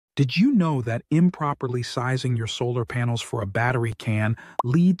Did you know that improperly sizing your solar panels for a battery can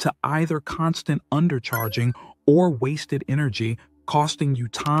lead to either constant undercharging or wasted energy, costing you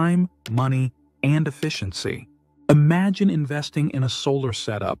time, money, and efficiency? Imagine investing in a solar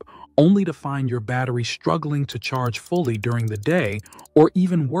setup only to find your battery struggling to charge fully during the day, or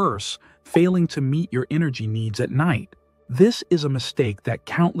even worse, failing to meet your energy needs at night. This is a mistake that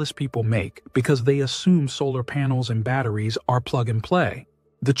countless people make because they assume solar panels and batteries are plug and play.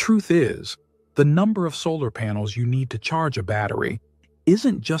 The truth is, the number of solar panels you need to charge a battery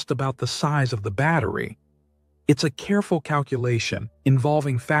isn't just about the size of the battery. It's a careful calculation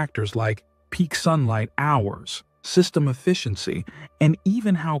involving factors like peak sunlight hours, system efficiency, and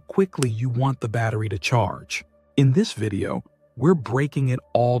even how quickly you want the battery to charge. In this video, we're breaking it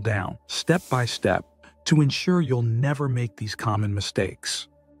all down, step by step, to ensure you'll never make these common mistakes.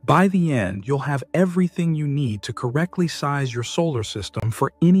 By the end, you'll have everything you need to correctly size your solar system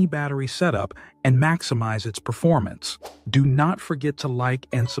for any battery setup and maximize its performance. Do not forget to like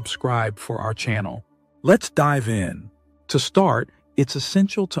and subscribe for our channel. Let's dive in. To start, it's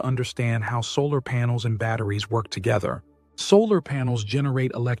essential to understand how solar panels and batteries work together. Solar panels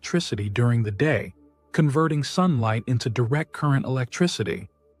generate electricity during the day, converting sunlight into direct current electricity.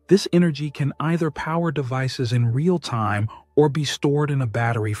 This energy can either power devices in real time or be stored in a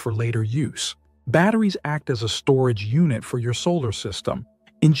battery for later use. Batteries act as a storage unit for your solar system,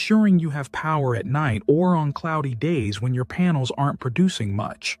 ensuring you have power at night or on cloudy days when your panels aren't producing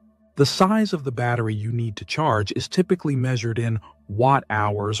much. The size of the battery you need to charge is typically measured in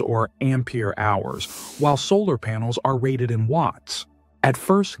watt-hours or ampere-hours, while solar panels are rated in watts. At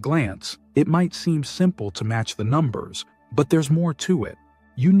first glance, it might seem simple to match the numbers, but there's more to it.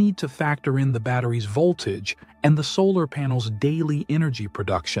 You need to factor in the battery's voltage and the solar panel's daily energy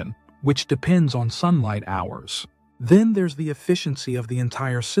production, which depends on sunlight hours. Then there's the efficiency of the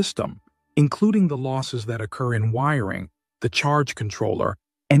entire system, including the losses that occur in wiring, the charge controller,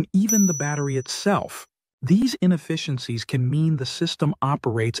 and even the battery itself. These inefficiencies can mean the system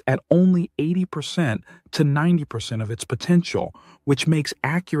operates at only 80% to 90% of its potential, which makes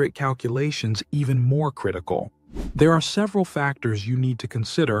accurate calculations even more critical. There are several factors you need to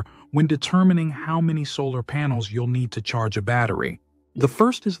consider when determining how many solar panels you'll need to charge a battery. The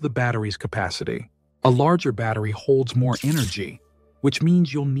first is the battery's capacity. A larger battery holds more energy, which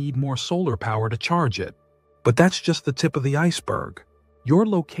means you'll need more solar power to charge it. But that's just the tip of the iceberg. Your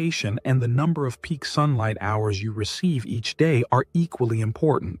location and the number of peak sunlight hours you receive each day are equally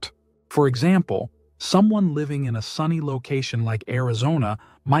important. For example, someone living in a sunny location like Arizona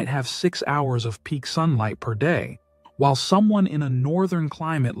might have 6 hours of peak sunlight per day, while someone in a northern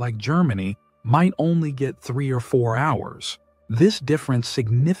climate like Germany might only get 3 or 4 hours. This difference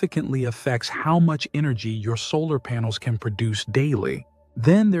significantly affects how much energy your solar panels can produce daily.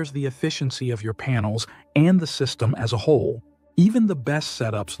 Then there's the efficiency of your panels and the system as a whole. Even the best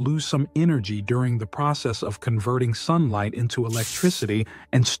setups lose some energy during the process of converting sunlight into electricity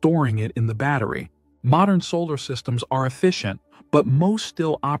and storing it in the battery. Modern solar systems are efficient, but most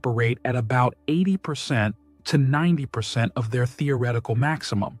still operate at about 80% to 90% of their theoretical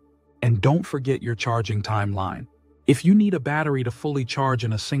maximum. And don't forget your charging timeline. If you need a battery to fully charge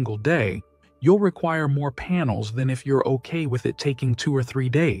in a single day, you'll require more panels than if you're okay with it taking 2 or 3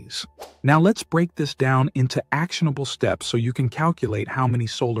 days. Now let's break this down into actionable steps so you can calculate how many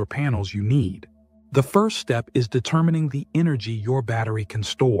solar panels you need. The first step is determining the energy your battery can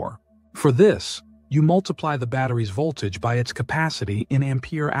store. For this, you multiply the battery's voltage by its capacity in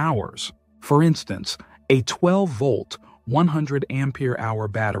ampere hours. For instance, a 12-volt, 100 ampere hour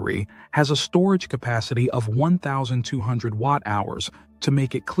battery has a storage capacity of 1,200 watt-hours. To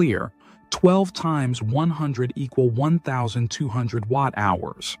make it clear, 12 times 100 equal 1,200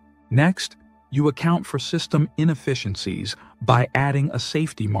 watt-hours. Next, you account for system inefficiencies by adding a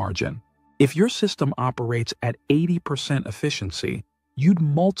safety margin. If your system operates at 80% efficiency, you'd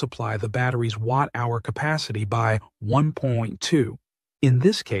multiply the battery's watt-hour capacity by 1.2. In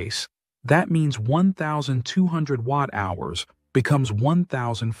this case, that means 1,200 watt-hours becomes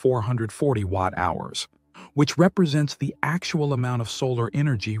 1,440 watt-hours, which represents the actual amount of solar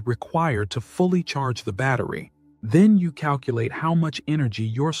energy required to fully charge the battery. Then you calculate how much energy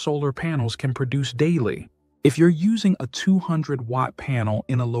your solar panels can produce daily. If you're using a 200-watt panel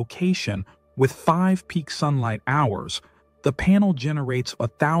in a location with 5 peak sunlight hours, the panel generates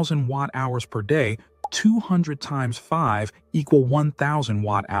 1,000 watt-hours per day. 200 times 5 equal 1,000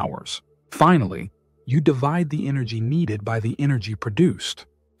 watt-hours. Finally, you divide the energy needed by the energy produced.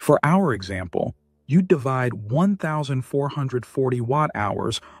 For our example, you divide 1,440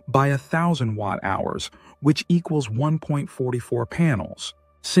 watt-hours by 1,000 watt-hours, which equals 1.44 panels.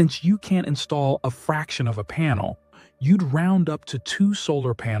 Since you can't install a fraction of a panel, you'd round up to 2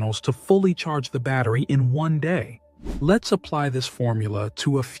 solar panels to fully charge the battery in one day. Let's apply this formula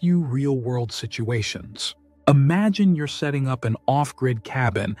to a few real-world situations. Imagine you're setting up an off-grid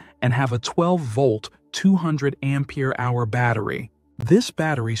cabin and have a 12-volt, 200 ampere-hour battery. This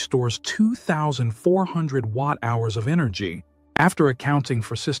battery stores 2,400 watt-hours of energy. After accounting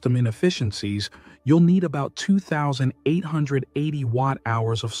for system inefficiencies, you'll need about 2,880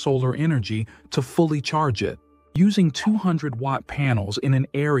 watt-hours of solar energy to fully charge it. Using 200-watt panels in an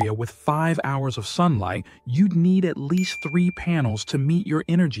area with 5 hours of sunlight, you'd need at least 3 panels to meet your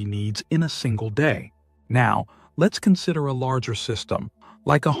energy needs in a single day. Now, let's consider a larger system,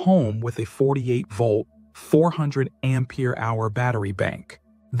 like a home with a 48-volt, 400 ampere-hour battery bank.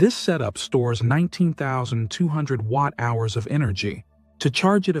 This setup stores 19,200 watt-hours of energy. To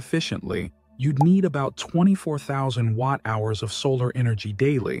charge it efficiently, you'd need about 24,000 watt-hours of solar energy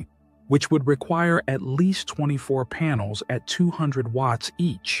daily, which would require at least 24 panels at 200 watts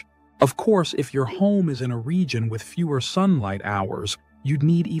each. Of course, if your home is in a region with fewer sunlight hours, you'd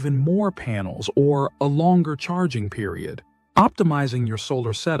need even more panels or a longer charging period. Optimizing your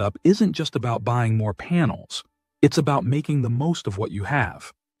solar setup isn't just about buying more panels. It's about making the most of what you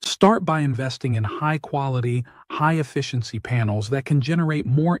have. Start by investing in high-quality, high-efficiency panels that can generate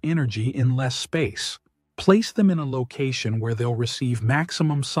more energy in less space. Place them in a location where they'll receive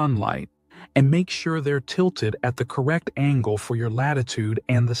maximum sunlight, and make sure they're tilted at the correct angle for your latitude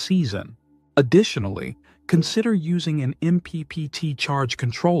and the season. Additionally, consider using an MPPT charge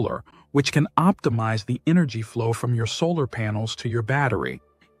controller, which can optimize the energy flow from your solar panels to your battery,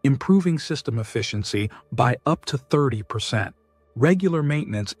 improving system efficiency by up to 30%. Regular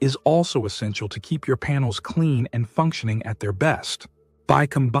maintenance is also essential to keep your panels clean and functioning at their best. By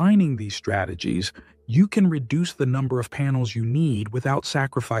combining these strategies, you can reduce the number of panels you need without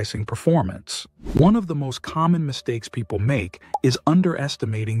sacrificing performance. One of the most common mistakes people make is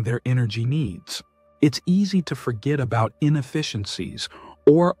underestimating their energy needs. It's easy to forget about inefficiencies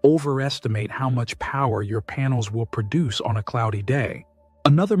or overestimate how much power your panels will produce on a cloudy day.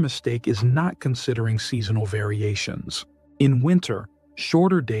 Another mistake is not considering seasonal variations. In winter,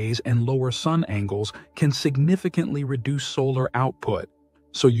 shorter days and lower sun angles can significantly reduce solar output,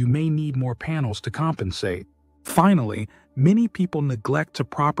 so you may need more panels to compensate. Finally, many people neglect to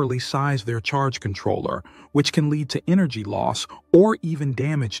properly size their charge controller, which can lead to energy loss or even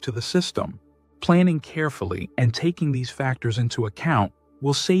damage to the system. Planning carefully and taking these factors into account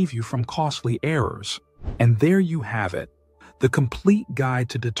will save you from costly errors. And there you have it, the complete guide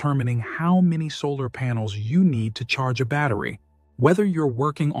to determining how many solar panels you need to charge a battery. Whether you're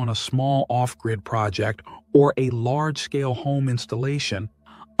working on a small off-grid project or a large-scale home installation,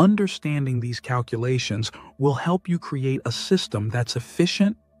 understanding these calculations will help you create a system that's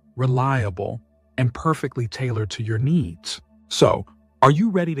efficient, reliable, and perfectly tailored to your needs. So, are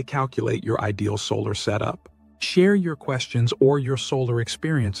you ready to calculate your ideal solar setup? Share your questions or your solar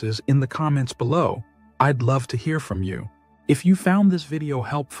experiences in the comments below. I'd love to hear from you. If you found this video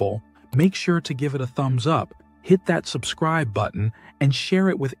helpful, make sure to give it a thumbs up, hit that subscribe button, and share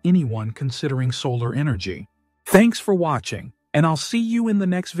it with anyone considering solar energy. Thanks for watching, and I'll see you in the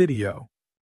next video.